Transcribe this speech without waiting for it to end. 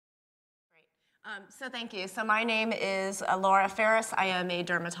So thank you. So my name is Laura Ferris. I am a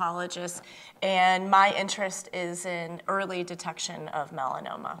dermatologist, and my interest is in early detection of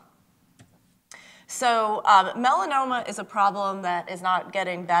melanoma. So melanoma is a problem that is not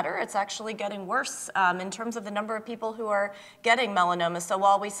getting better. It's actually getting worse in terms of the number of people who are getting melanoma. So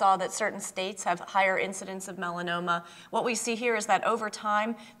while we saw that certain states have higher incidence of melanoma, what we see here is that over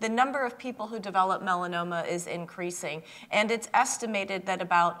time, the number of people who develop melanoma is increasing. And it's estimated that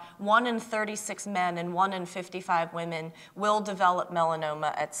about 1 in 36 men and 1 in 55 women will develop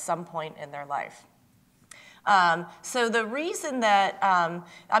melanoma at some point in their life. So the reason that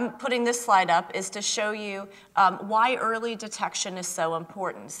I'm putting this slide up is to show you why early detection is so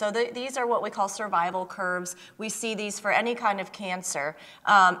important. So these are what we call survival curves. We see these for any kind of cancer.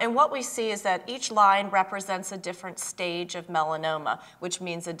 And what we see is that each line represents a different stage of melanoma, which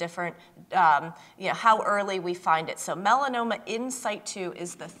means a different, how early we find it. So melanoma in situ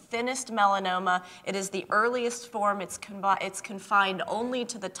is the thinnest melanoma. It is the earliest form. It's confined only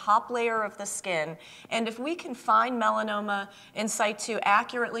to the top layer of the skin. And if we can find melanoma in situ,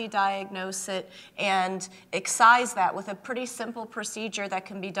 accurately diagnose it, and excise that with a pretty simple procedure that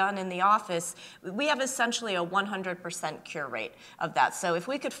can be done in the office, we have essentially a 100% cure rate of that. So if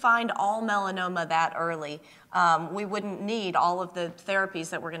we could find all melanoma that early, we wouldn't need all of the therapies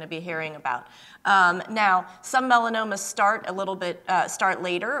that we're going to be hearing about. Now, some melanomas start a little bit, start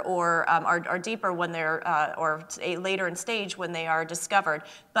later or are deeper when they're, or later in stage when they are discovered.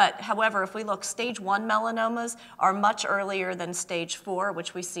 But however, if we look, stage 1 melanomas are much earlier than stage 4,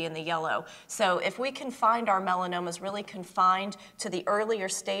 which we see in the yellow. So if we can find our melanomas really confined to the earlier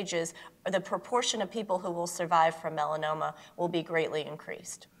stages, the proportion of people who will survive from melanoma will be greatly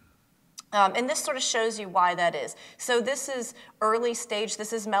increased. And this sort of shows you why that is. So this is early stage.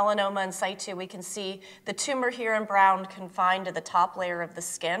 This is melanoma in situ. We can see the tumor here in brown confined to the top layer of the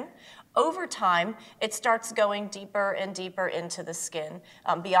skin. Over time, it starts going deeper and deeper into the skin,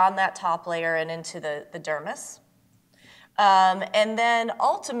 beyond that top layer and into the dermis. And then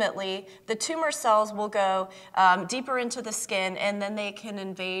ultimately, the tumor cells will go deeper into the skin, and then they can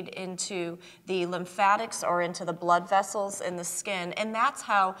invade into the lymphatics or into the blood vessels in the skin. And that's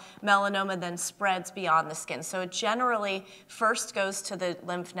how melanoma then spreads beyond the skin. So it generally first goes to the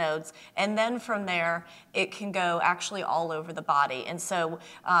lymph nodes, and then from there, it can go actually all over the body. And so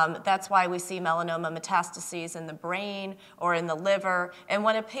that's why we see melanoma metastases in the brain or in the liver. And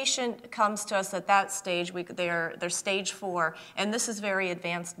when a patient comes to us at that stage, they're stage 4. And this is very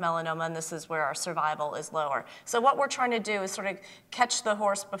advanced melanoma, and this is where our survival is lower. So what we're trying to do is sort of catch the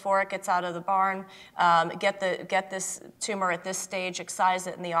horse before it gets out of the barn, get this tumor at this stage, excise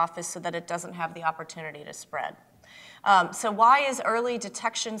it in the office so that it doesn't have the opportunity to spread. So why is early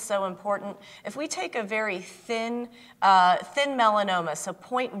detection so important? If we take a very thin melanoma, so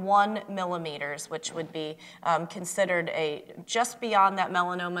 0.1 millimeters, which would be considered just beyond that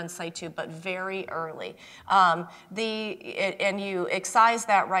melanoma in situ, but very early, and you excise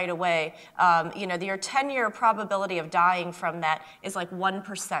that right away, your 10-year probability of dying from that is like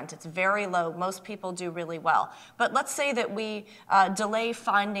 1%. It's very low. Most people do really well. But let's say that we delay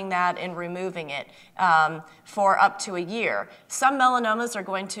finding that and removing it for up to a year. Some melanomas are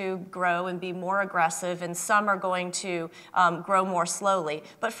going to grow and be more aggressive, and some are going to grow more slowly.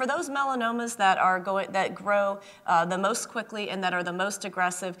 But for those melanomas that grow the most quickly and that are the most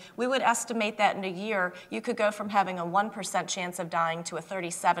aggressive, we would estimate that in a year you could go from having a 1% chance of dying to a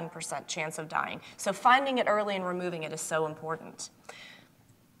 37% chance of dying. So finding it early and removing it is so important.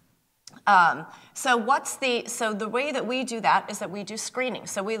 So the way that we do that is that we do screening.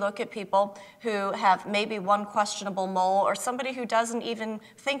 So we look at people who have maybe one questionable mole or somebody who doesn't even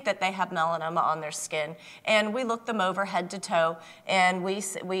think that they have melanoma on their skin, and we look them over head to toe, and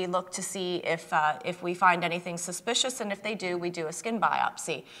we look to see if we find anything suspicious, and if they do, we do a skin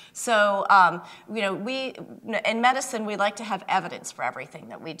biopsy. So in medicine, we like to have evidence for everything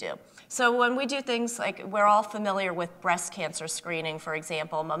that we do. So when we do things like, we're all familiar with breast cancer screening, for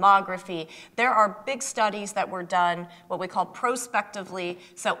example, mammography. There are big studies that were done, what we call prospectively.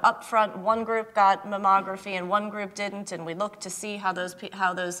 So up front, one group got mammography and one group didn't, and we looked to see how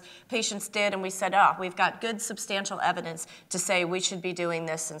those patients did, and we said, we've got good substantial evidence to say we should be doing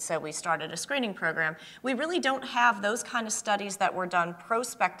this, and so we started a screening program. We really don't have those kind of studies that were done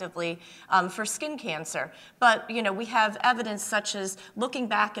prospectively for skin cancer, but we have evidence such as looking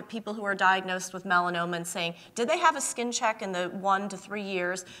back at people who are diagnosed with melanoma and saying, did they have a skin check in the 1 to 3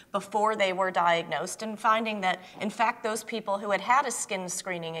 years before they were diagnosed diagnosed and finding that, in fact, those people who had had a skin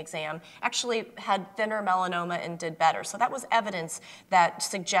screening exam actually had thinner melanoma and did better. So that was evidence that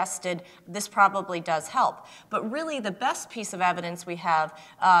suggested this probably does help. But really, the best piece of evidence we have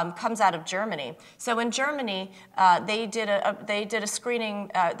comes out of Germany. So in Germany, they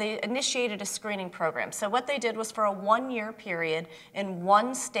initiated a screening program. So what they did was for a 1-year period in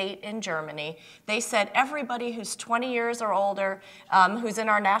one state in Germany, they said everybody who's 20 years or older, who's in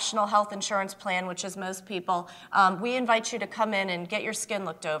our national health insurance plan, which is most people, we invite you to come in and get your skin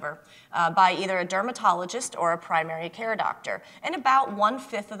looked over by either a dermatologist or a primary care doctor. And about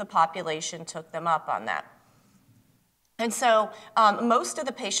 1/5 of the population took them up on that. And so most of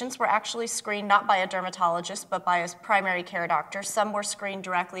the patients were actually screened not by a dermatologist, but by a primary care doctor. Some were screened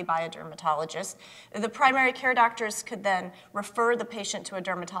directly by a dermatologist. The primary care doctors could then refer the patient to a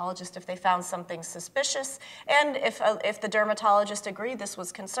dermatologist if they found something suspicious. And if the dermatologist agreed this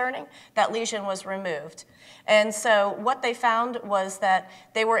was concerning, that lesion was removed. And so what they found was that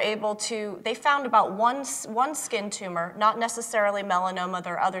they found about one skin tumor, not necessarily melanoma.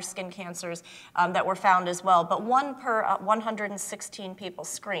 There are other skin cancers that were found as well, but one per 116 people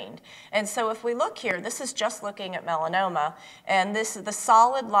screened. And so if we look here, this is just looking at melanoma, and the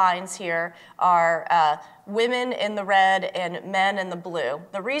solid lines here are women in the red and men in the blue.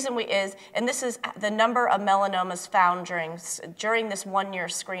 The reason and this is the number of melanomas found during this 1-year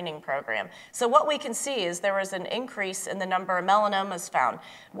screening program. So what we can see is there was an increase in the number of melanomas found.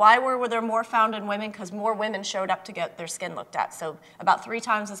 Why were there more found in women? Because more women showed up to get their skin looked at. So about 3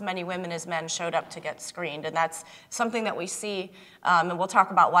 times as many women as men showed up to get screened, and that's something that we see, and we'll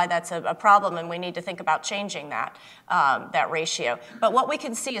talk about why that's a problem, and we need to think about changing that ratio. But what we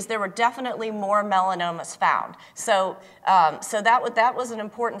can see is there were definitely more melanomas found. So that was an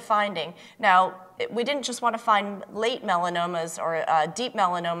important finding. Now, we didn't just want to find late melanomas or deep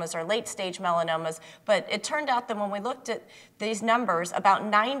melanomas or late stage melanomas, but it turned out that when we looked at these numbers, about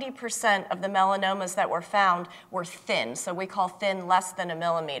 90% of the melanomas that were found were thin. So we call thin less than a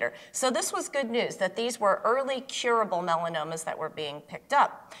millimeter. So this was good news that these were early curable melanomas that were being picked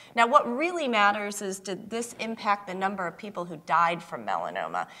up. Now what really matters is, did this impact the number of people who died from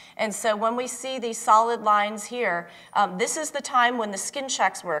melanoma? And so when we see these solid lines here, this is the time when the skin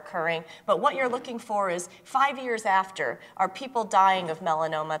checks were occurring, but what you're looking for is 5 years after, are people dying of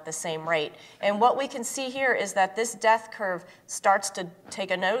melanoma at the same rate? And what we can see here is that this death curve starts to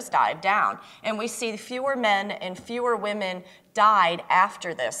take a nosedive down, and we see fewer men and fewer women died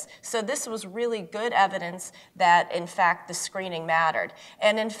after this. So this was really good evidence that, in fact, the screening mattered.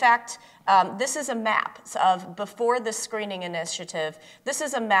 And in fact, this is a map of before the screening initiative. This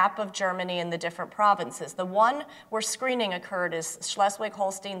is a map of Germany and the different provinces. The one where screening occurred is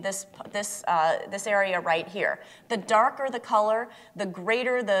Schleswig-Holstein, this area right here. The darker the color, the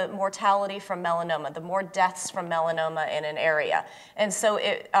greater the mortality from melanoma, the more deaths from melanoma in an area. And so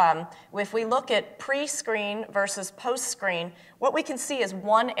if we look at pre-screen versus post-screen, what we can see is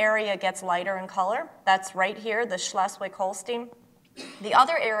one area gets lighter in color. That's right here, the Schleswig-Holstein. The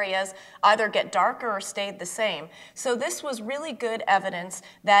other areas either get darker or stayed the same. So this was really good evidence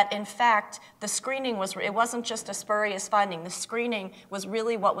that, in fact, the screening it wasn't just a spurious finding. The screening was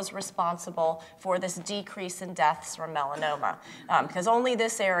really what was responsible for this decrease in deaths from melanoma, because only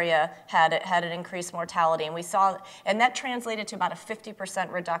this area had an increased mortality, and that translated to about a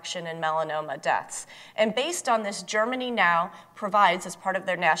 50% reduction in melanoma deaths. And based on this, Germany now provides, as part of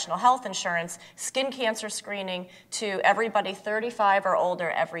their national health insurance, skin cancer screening to everybody 35 or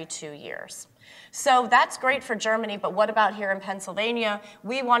older every 2 years. So that's great for Germany, but what about here in Pennsylvania?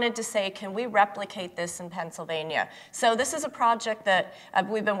 We wanted to say, can we replicate this in Pennsylvania? So this is a project that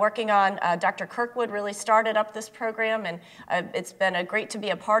we've been working on. Dr. Kirkwood really started up this program, and it's been great to be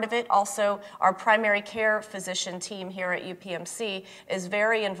a part of it. Also, our primary care physician team here at UPMC is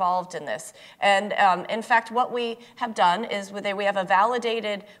very involved in this. And in fact, what we have done is we have a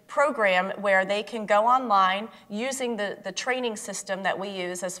validated program where they can go online using the training system that we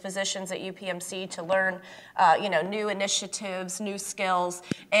use as physicians at UPMC to learn new initiatives, new skills,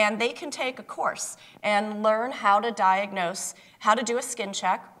 and they can take a course and learn how to diagnose, how to do a skin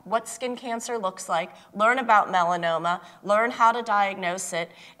check, what skin cancer looks like, learn about melanoma, learn how to diagnose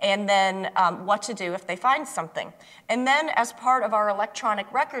it, and then what to do if they find something. And then as part of our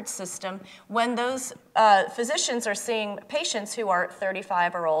electronic record system, when those physicians are seeing patients who are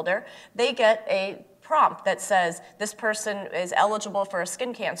 35 or older, they get a prompt that says, this person is eligible for a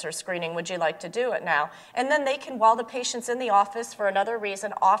skin cancer screening, would you like to do it now? And then they can, while the patient's in the office for another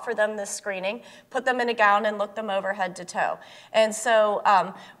reason, offer them this screening, put them in a gown and look them over head to toe. And so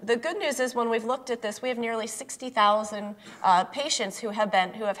the good news is when we've looked at this, we have nearly 60,000 patients who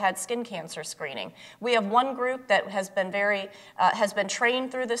have had skin cancer screening. We have one group that has been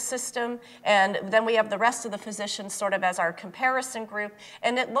trained through the system, and then we have the rest of the physicians sort of as our comparison group,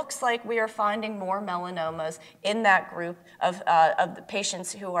 and it looks like we are finding more melanomas in that group of the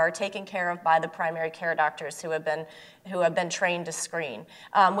patients who are taken care of by the primary care doctors who have been trained to screen.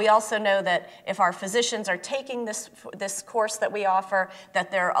 We also know that if our physicians are taking this course that we offer,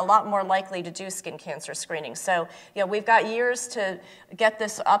 that they're a lot more likely to do skin cancer screening. So, we've got years to get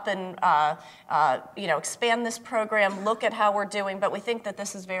this up and expand this program, look at how we're doing, but we think that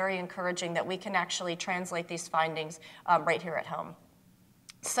this is very encouraging that we can actually translate these findings right here at home.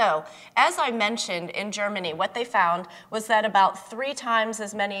 So, as I mentioned, in Germany, what they found was that about 3 times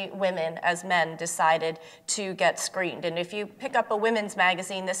as many women as men decided to get screened. And if you pick up a women's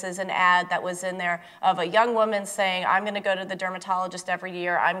magazine, this is an ad that was in there of a young woman saying, I'm going to go to the dermatologist every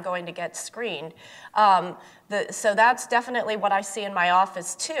year, I'm going to get screened. So that's definitely what I see in my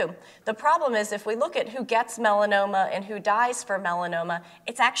office too. The problem is if we look at who gets melanoma and who dies for melanoma,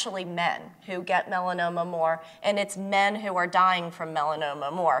 it's actually men who get melanoma more, and it's men who are dying from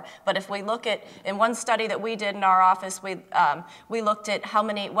melanoma more. But if we look at, in one study that we did in our office, we looked at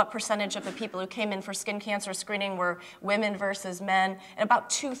what percentage of the people who came in for skin cancer screening were women versus men, and about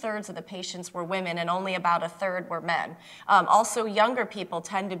 2/3 of the patients were women, and only about 1/3 were men. Also, younger people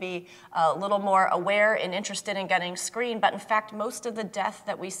tend to be a little more aware and interested in getting screened, but in fact, most of the death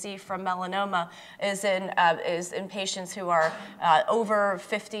that we see from melanoma is in patients who are over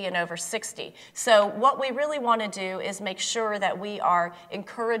 50 and over 60. So what we really want to do is make sure that we are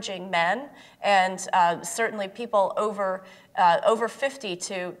encouraging men and certainly people over 50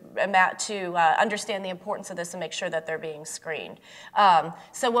 to understand the importance of this and make sure that they're being screened.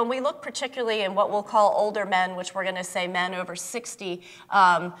 So when we look particularly in what we'll call older men, which we're going to say men over 60,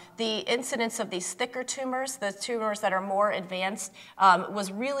 the incidence of these thicker tumors, the tumors that are more advanced,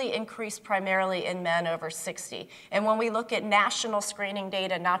 was really increased primarily in men over 60. And when we look at national screening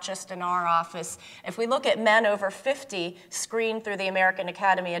data, not just in our office, if we look at men over 50 screened through the American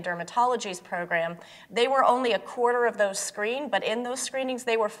Academy of Dermatology's program, they were only 1/4 of those screened, but in those screenings,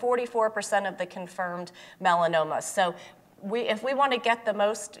 they were 44% of the confirmed melanomas. So if we want to get the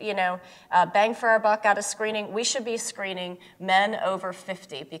most, bang for our buck out of screening, we should be screening men over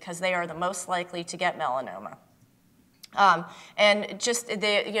 50 because they are the most likely to get melanoma. And just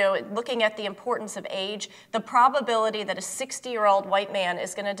looking at the importance of age, the probability that a 60-year-old white man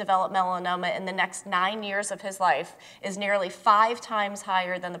is going to develop melanoma in the next 9 years of his life is nearly 5 times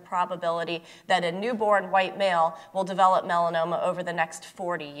higher than the probability that a newborn white male will develop melanoma over the next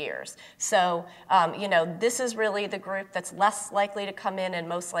 40 years. So, this is really the group that's less likely to come in and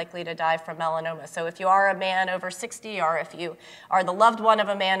most likely to die from melanoma. So if you are a man over 60 or if you are the loved one of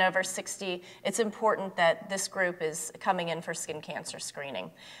a man over 60, it's important that this group is coming in for skin cancer screening.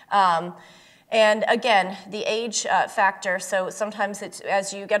 And again, the age factor, so sometimes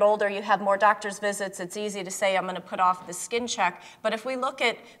as you get older, you have more doctor's visits. It's easy to say, I'm going to put off the skin check. But if we look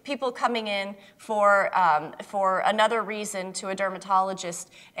at people coming in for another reason to a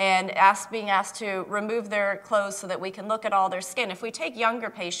dermatologist and being asked to remove their clothes so that we can look at all their skin, if we take younger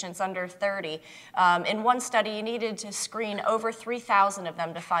patients under 30, in one study, you needed to screen over 3,000 of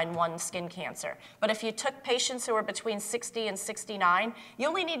them to find one skin cancer. But if you took patients who were between 60 and 69, you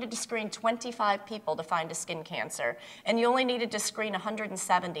only needed to screen 25 people to find a skin cancer, and you only needed to screen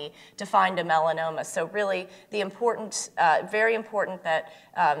 170 to find a melanoma. So really, very important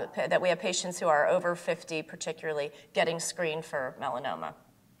that we have patients who are over 50, particularly, getting screened for melanoma.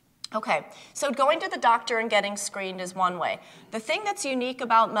 Okay, so going to the doctor and getting screened is one way. The thing that's unique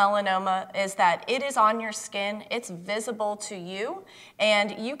about melanoma is that it is on your skin, it's visible to you,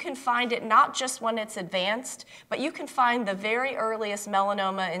 and you can find it not just when it's advanced, but you can find the very earliest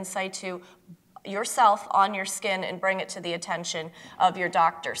melanoma in situ yourself on your skin and bring it to the attention of your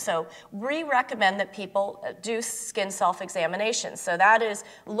doctor. So we recommend that people do skin self-examinations. So that is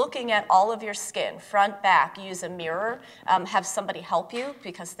looking at all of your skin, front, back, use a mirror, have somebody help you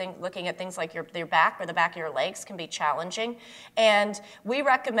because looking at things like your back or the back of your legs can be challenging. And we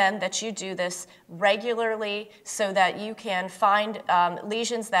recommend that you do this regularly so that you can find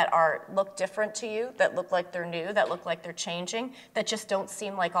lesions that look different to you, that look like they're new, that look like they're changing, that just don't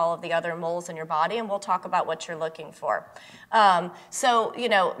seem like all of the other moles in your body, and we'll talk about what you're looking for. So,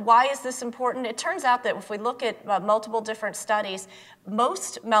 why is this important? It turns out that if we look at multiple different studies,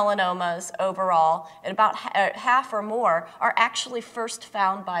 most melanomas overall, and about half or more, are actually first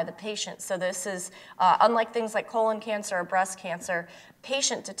found by the patient. So this is, unlike things like colon cancer or breast cancer,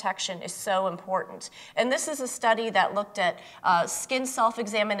 patient detection is so important. And this is a study that looked at skin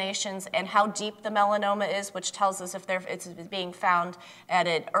self-examinations and how deep the melanoma is, which tells us if it's being found at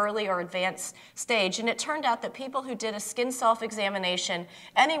an early or advanced stage. And it turned out that people who did a skin self-examination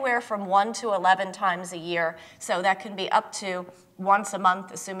anywhere from 1 to 11 times a year, so that can be up to once a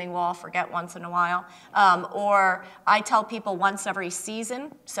month, assuming we'll all forget once in a while, or I tell people once every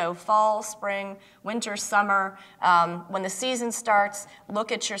season, so fall, spring, winter, summer. When the season starts,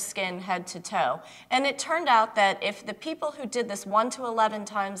 look at your skin head to toe. And it turned out that if the people who did this 1 to 11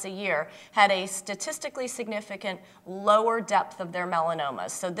 times a year had a statistically significant lower depth of their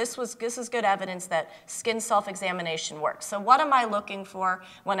melanomas. So this is good evidence that skin self-examination works. So what am I looking for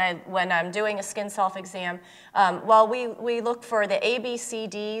when I'm doing a skin self-exam? Well, we look for the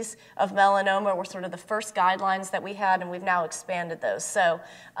ABCDs of melanoma were sort of the first guidelines that we had, and we've now expanded those. So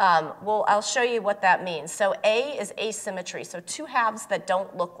I'll show you what that means. So A is asymmetry, so two halves that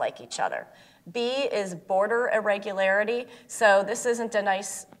don't look like each other. B is border irregularity, so this isn't a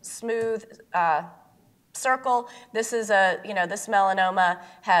nice smooth circle. This is this melanoma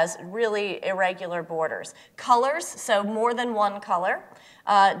has really irregular borders. Colors, so more than one color.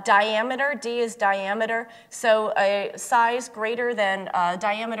 Diameter, D is diameter, so a size greater than,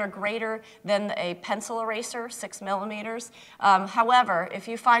 diameter greater than a pencil eraser, 6 millimeters. However, if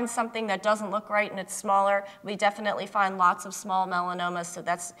you find something that doesn't look right and it's smaller, we definitely find lots of small melanomas, so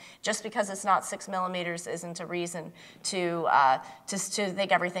that's just because it's not 6 millimeters isn't a reason to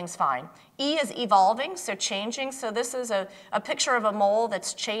think everything's fine. E is evolving, so changing, so this is a picture of a mole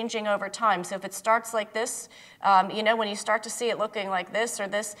that's changing over time. So if it starts like this, when you start to see it looking like this or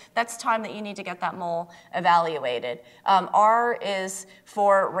this, that's time that you need to get that mole evaluated. R is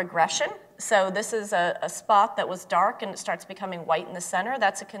for regression. So this is a spot that was dark and it starts becoming white in the center.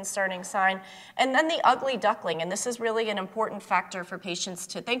 That's a concerning sign. And then the ugly duckling, and this is really an important factor for patients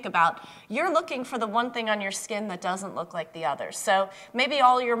to think about. You're looking for the one thing on your skin that doesn't look like the others. So maybe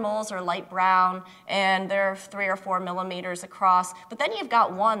all your moles are light brown and they're 3 or 4 millimeters across, but then you've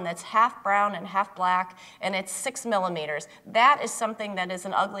got one that's half brown and half black and it's 6 millimeters. That is something that is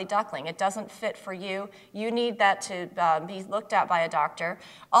an ugly duckling. It doesn't fit for you. You need that to be looked at by a doctor.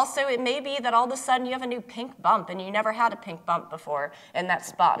 Also, it may be that all of a sudden you have a new pink bump and you never had a pink bump before in that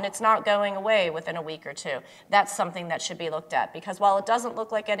spot and it's not going away within a week or two. That's something that should be looked at, because while it doesn't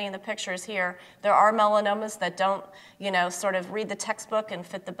look like any of the pictures here, there are melanomas that don't, sort of read the textbook and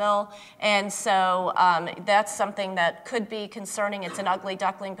fit the bill. And so that's something that could be concerning. It's an ugly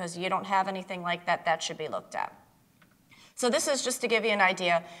duckling because you don't have anything like that. That should be looked at. So this is just to give you an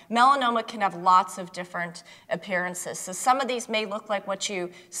idea. Melanoma can have lots of different appearances. So some of these may look like what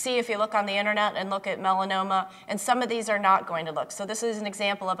you see if you look on the internet and look at melanoma, and some of these are not going to look. So this is an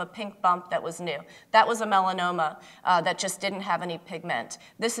example of a pink bump that was new. That was a melanoma that just didn't have any pigment.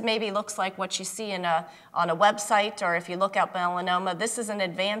 This maybe looks like what you see on a website, or if you look up melanoma. This is an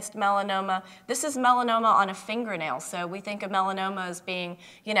advanced melanoma. This is melanoma on a fingernail. So we think of melanoma as being,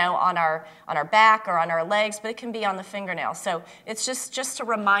 on our back or on our legs, but it can be on the fingernail. So it's just to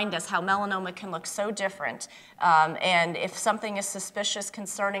remind us how melanoma can look so different. And if something is suspicious,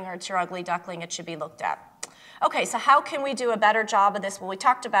 concerning, or it's your ugly duckling, it should be looked at. Okay, so how can we do a better job of this? Well, we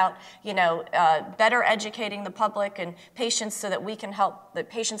talked about, better educating the public and patients so that we can help the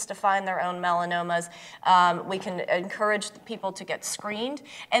patients to find their own melanomas. We can encourage people to get screened.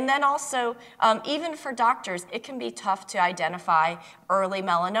 And then also, even for doctors, it can be tough to identify early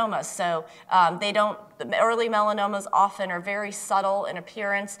melanomas. So the early melanomas often are very subtle in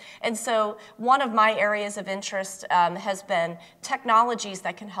appearance. And so one of my areas of interest has been technologies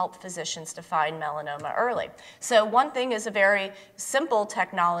that can help physicians to find melanoma early. So one thing is a very simple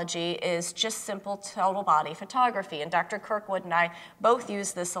technology is just simple total body photography. And Dr. Kirkwood and I both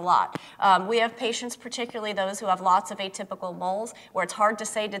use this a lot. We have patients, particularly those who have lots of atypical moles, where it's hard to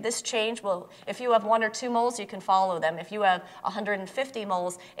say, did this change? Well, if you have 1 or 2 moles, you can follow them. If you have 150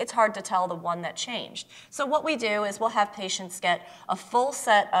 moles, it's hard to tell the one that changed. So what we do is we'll have patients get a full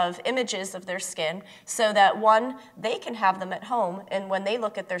set of images of their skin so that, one, they can have them at home, and when they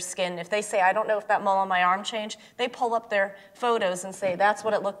look at their skin, if they say, I don't know if that mole on my arm changed, change, they pull up their photos and say, that's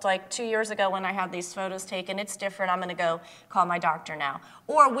what it looked like 2 years ago when I had these photos taken. It's different. I'm going to go call my doctor now.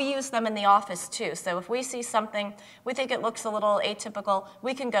 Or we use them in the office too. So if we see something, we think it looks a little atypical,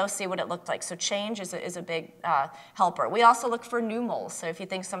 we can go see what it looked like. So change is a big helper. We also look for new moles. So if you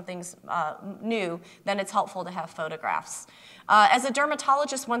think something's new, then it's helpful to have photographs. As a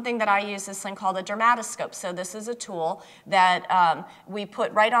dermatologist, one thing that I use is something called a dermatoscope. So this is a tool that we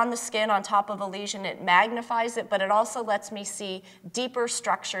put right on the skin on top of a lesion. It magnifies it, but it also lets me see deeper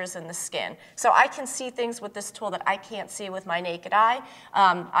structures in the skin. So I can see things with this tool that I can't see with my naked eye.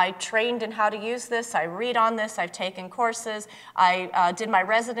 I trained in how to use this. I read on this. I've taken courses. I did my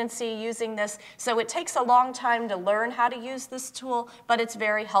residency using this. So it takes a long time to learn how to use this tool, but it's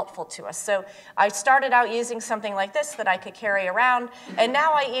very helpful to us. So I started out using something like this that I could carry around, and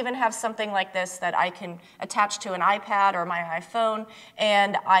now I even have something like this that I can attach to an iPad or my iPhone,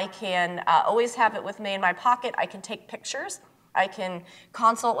 and I can always have it with me in my pocket. I can take pictures. I can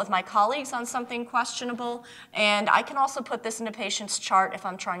consult with my colleagues on something questionable, and I can also put this in a patient's chart if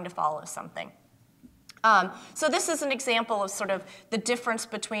I'm trying to follow something. So this is an example of sort of the difference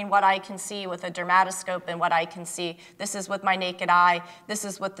between what I can see with a dermatoscope and what I can see. This is with my naked eye. This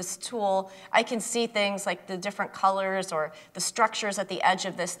is with this tool. I can see things like the different colors or the structures at the edge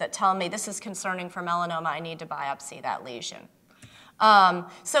of this that tell me this is concerning for melanoma. I need to biopsy that lesion.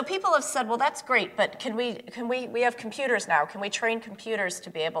 So people have said, well, that's great, but we have computers now. Can we train computers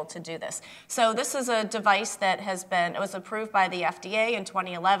to be able to do this? So this is a device that it was approved by the FDA in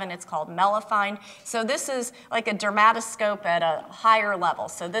 2011. It's called Melanoma. So this is like a dermatoscope at a higher level.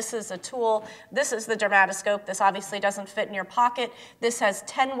 So this is a tool. This is the dermatoscope. This obviously doesn't fit in your pocket. This has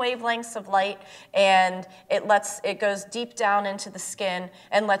 10 wavelengths of light, and it goes deep down into the skin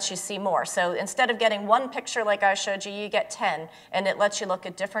and lets you see more. So instead of getting one picture like I showed you, you get 10, and it lets you look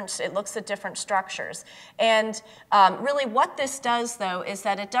at looks at different structures. And really what this does, though, is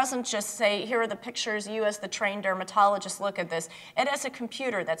that it doesn't just say, here are the pictures, you as the trained dermatologist look at this. It has a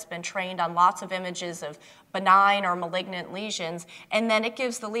computer that's been trained on lots of images of benign or malignant lesions, and then it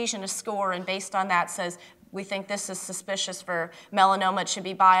gives the lesion a score, and based on that says, we think this is suspicious for melanoma, it should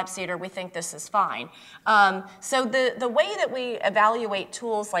be biopsied, or we think this is fine. So the way that we evaluate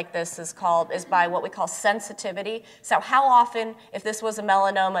tools like this is by what we call sensitivity. So how often, if this was a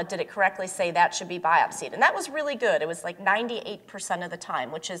melanoma, did it correctly say that should be biopsied? And that was really good. It was like 98% of the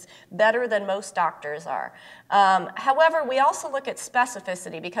time, which is better than most doctors are. However, we also look at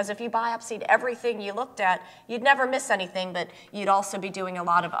specificity, because if you biopsied everything you looked at, you'd never miss anything, but you'd also be doing a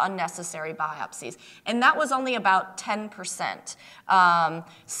lot of unnecessary biopsies. And that was only about 10%.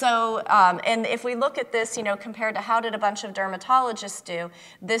 And if we look at this, compared to how did a bunch of dermatologists do,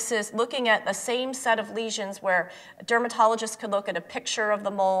 this is looking at the same set of lesions where dermatologists could look at a picture of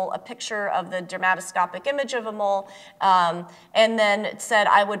the mole, a picture of the dermatoscopic image of a mole, and then it said,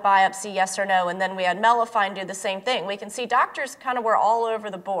 I would biopsy yes or no, and then we had Melanoma do the same thing. We can see doctors kind of were all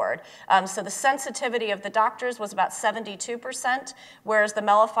over the board. So the sensitivity of the doctors was about 72%, whereas the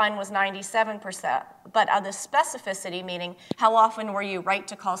Melanoma was 97%. But the specificity, meaning how often were you right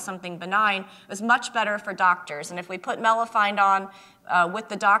to call something benign, was much better for doctors. And if we put Melanoma on with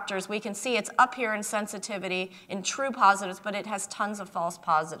the doctors, we can see it's up here in sensitivity in true positives, but it has tons of false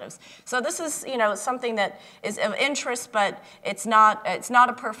positives. So this is something that is of interest, but it's not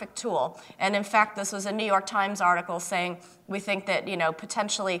a perfect tool. And in fact, this was a New York Times article saying we think that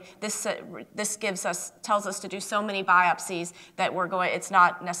potentially this tells us to do so many biopsies that it's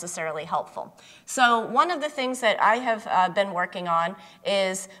not necessarily helpful. So one of the things that I have been working on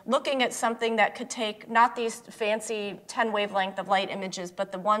is looking at something that could take not these fancy 10 wavelength of light images,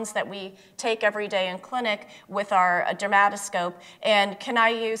 but the ones that we take every day in clinic with our dermatoscope, and can I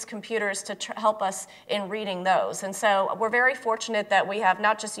use computers to help us in reading those? And so we're very fortunate that we have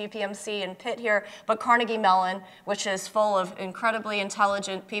not just UPMC and Pitt here, but Carnegie Mellon, which is full of incredibly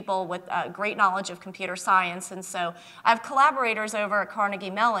intelligent people with great knowledge of computer science. And so I have collaborators over at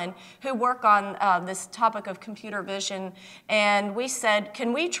Carnegie Mellon who work on this topic of computer vision, and we said,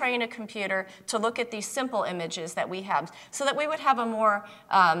 can we train a computer to look at these simple images that we have so that we would have a more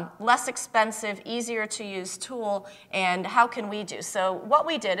less expensive, easier to use tool, and how can we do? So what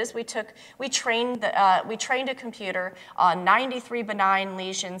we did is we trained a computer on 93 benign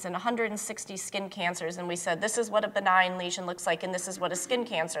lesions and 160 skin cancers, and we said this is what a benign lesion looks like and this is what a skin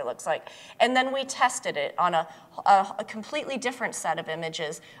cancer looks like. And then we tested it on a completely different set of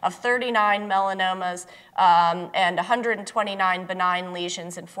images of 39 melanomas and 129 benign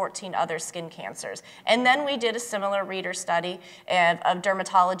lesions and 14 other skin cancers. And then we did a similar reader study of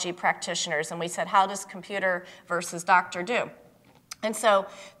dermatology practitioners, and we said, how does computer versus doctor do? And so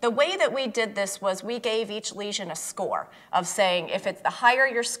the way that we did this was we gave each lesion a score of saying if it's the higher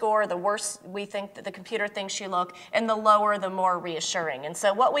your score, the worse we think that the computer thinks you look, and the lower, the more reassuring. And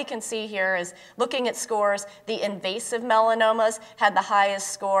so what we can see here is looking at scores, the invasive melanomas had the highest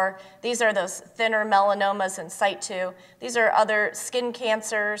score. These are those thinner melanomas in situ. These are other skin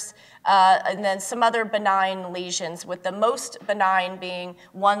cancers, and then some other benign lesions, with the most benign being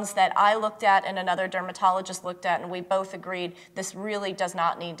ones that I looked at and another dermatologist looked at, and we both agreed this really does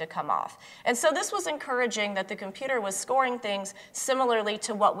not need to come off. And so this was encouraging that the computer was scoring things similarly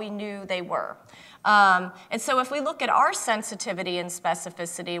to what we knew they were. And so if we look at our sensitivity and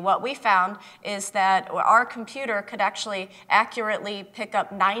specificity, what we found is that our computer could actually accurately pick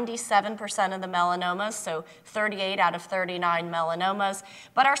up 97% of the melanomas, so 38 out of 39 melanomas.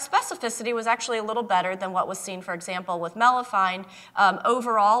 But our specificity was actually a little better than what was seen, for example, with Melifine.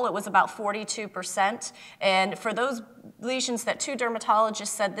 Overall, it was about 42%. And for those lesions that 2 dermatologists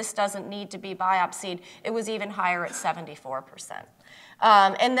said this doesn't need to be biopsied, it was even higher at 74%.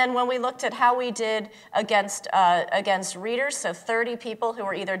 And then when we looked at how we did against readers, so 30 people who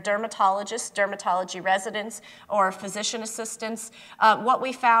were either dermatologists, dermatology residents, or physician assistants, what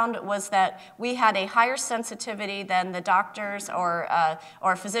we found was that we had a higher sensitivity than the doctors or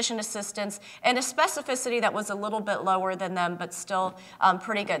physician assistants, and a specificity that was a little bit lower than them, but still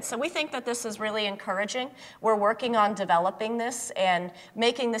pretty good. So we think that this is really encouraging. We're working on developing this and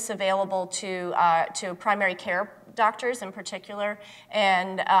making this available to primary care doctors in particular,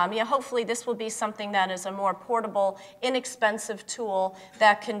 and hopefully this will be something that is a more portable, inexpensive tool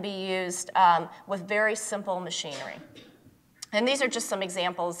that can be used with very simple machinery. And these are just some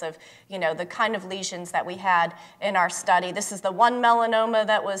examples of, the kind of lesions that we had in our study. This is the one melanoma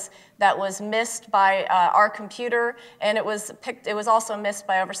that was missed by our computer, and it was also missed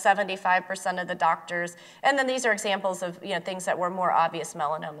by over 75% of the doctors. And then these are examples of, things that were more obvious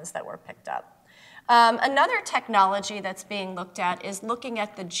melanomas that were picked up. Another technology that's being looked at is looking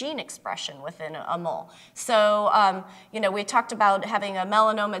at the gene expression within a mole. So, we talked about having a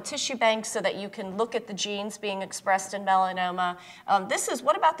melanoma tissue bank so that you can look at the genes being expressed in melanoma.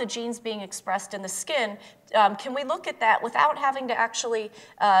 What about the genes being expressed in the skin? Can we look at that without having to actually,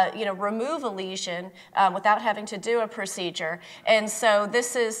 remove a lesion, without having to do a procedure? And so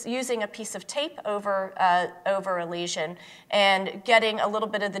this is using a piece of tape over a lesion and getting a little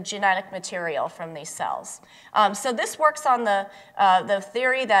bit of the genetic material from these cells. So this works on the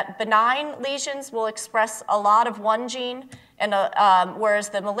theory that benign lesions will express a lot of one gene, and whereas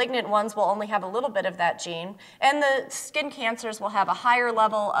the malignant ones will only have a little bit of that gene. And the skin cancers will have a higher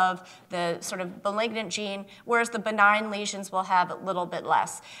level of the sort of malignant gene, whereas the benign lesions will have a little bit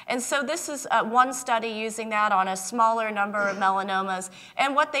less. And so this is one study using that on a smaller number of melanomas.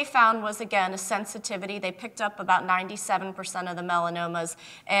 And what they found was, again, a sensitivity. They picked up about 97% of the melanomas,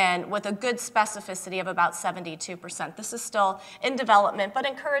 and with a good specificity of about 72%. This is still in development, but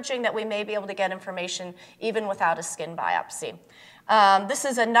encouraging that we may be able to get information even without a skin biopsy. This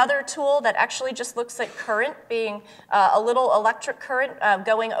is another tool that actually just looks at current being a little electric current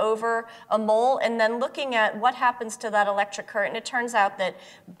going over a mole, and then looking at what happens to that electric current. And it turns out that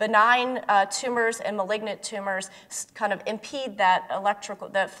benign tumors and malignant tumors kind of impede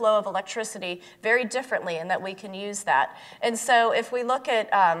that flow of electricity very differently, and that we can use that. And so if we look at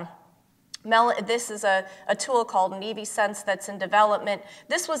this is a tool called NeviSense that's in development.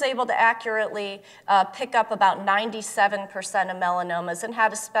 This was able to accurately pick up about 97% of melanomas and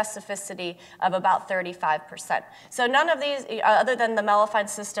had a specificity of about 35%. So none of these, other than the Melifine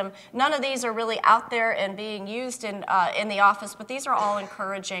system, none of these are really out there and being used in the office, but these are all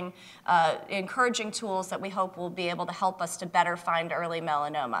encouraging tools that we hope will be able to help us to better find early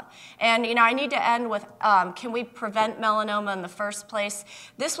melanoma. And I need to end with, can we prevent melanoma in the first place?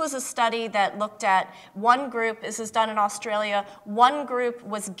 This was a study that looked at one group, this is done in Australia, one group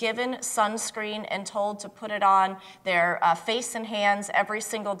was given sunscreen and told to put it on their face and hands every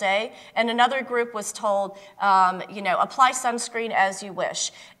single day, and another group was told, apply sunscreen as you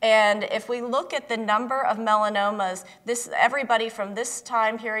wish. And if we look at the number of melanomas, everybody from this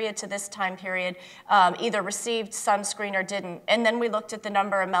time period to this time period either received sunscreen or didn't, and then we looked at the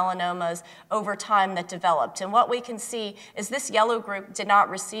number of melanomas over time that developed. And what we can see is this yellow group did not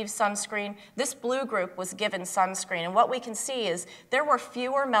receive sunscreen, sunscreen. This blue group was given sunscreen, and what we can see is there were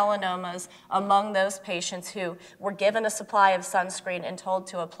fewer melanomas among those patients who were given a supply of sunscreen and told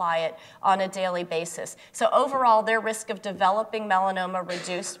to apply it on a daily basis. So overall, their risk of developing melanoma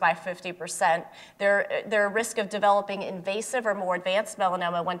reduced by 50%. Their risk of developing invasive or more advanced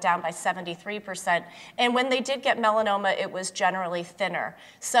melanoma went down by 73%. And when they did get melanoma, it was generally thinner.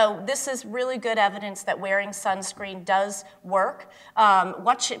 So this is really good evidence that wearing sunscreen does work.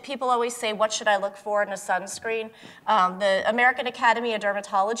 People always say, what should I look for in a sunscreen? The American Academy of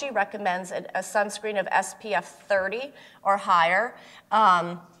Dermatology recommends a sunscreen of SPF 30 or higher.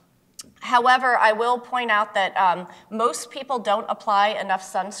 However, I will point out that most people don't apply enough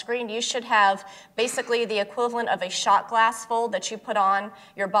sunscreen. You should have basically the equivalent of a shot glass full that you put on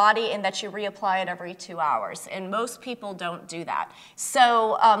your body and that you reapply it every 2 hours. And most people don't do that.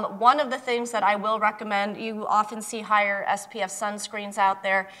 So one of the things that I will recommend, you often see higher SPF sunscreens out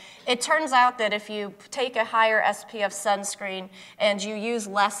there. It turns out that if you take a higher SPF sunscreen and you use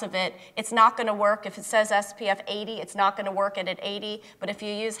less of it, it's not going to work. If it says SPF 80, it's not going to work at 80. But if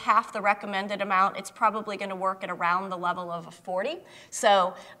you use half the recommended amount, it's probably going to work at around the level of a 40.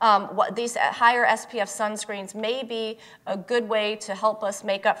 So these higher SPF sunscreens may be a good way to help us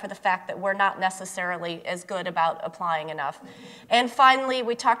make up for the fact that we're not necessarily as good about applying enough. And finally,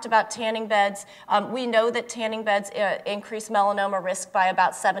 we talked about tanning beds. We know that tanning beds increase melanoma risk by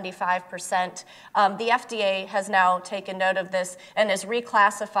about 75%. The FDA has now taken note of this and has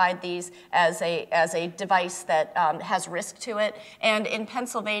reclassified these as a device that has risk to it. And in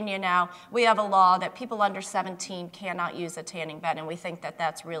Pennsylvania now, we have a law that people under 17 cannot use a tanning bed, and we think that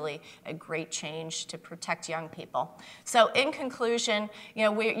that's really a great change to protect young people. So in conclusion,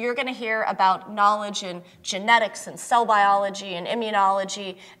 you're going to hear about knowledge in genetics and cell biology and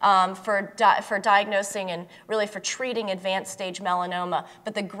immunology for diagnosing and really for treating advanced stage melanoma.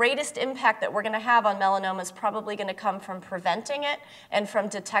 But the greatest impact that we're going to have on melanoma is probably going to come from preventing it and from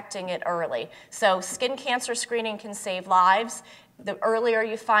detecting it early. So skin cancer screening can save lives. The earlier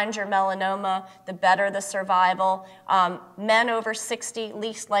you find your melanoma, the better the survival. Men over 60,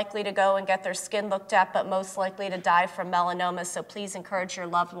 least likely to go and get their skin looked at, but most likely to die from melanoma, so please encourage your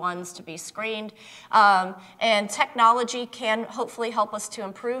loved ones to be screened. And technology can hopefully help us to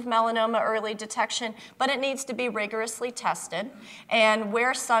improve melanoma early detection, but it needs to be rigorously tested. And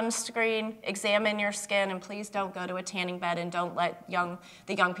wear sunscreen, examine your skin, and please don't go to a tanning bed, and don't let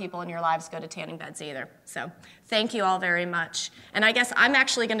the young people in your lives go to tanning beds either. So thank you all very much. And I guess I'm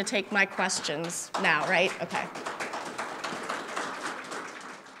actually going to take my questions now, right? Okay.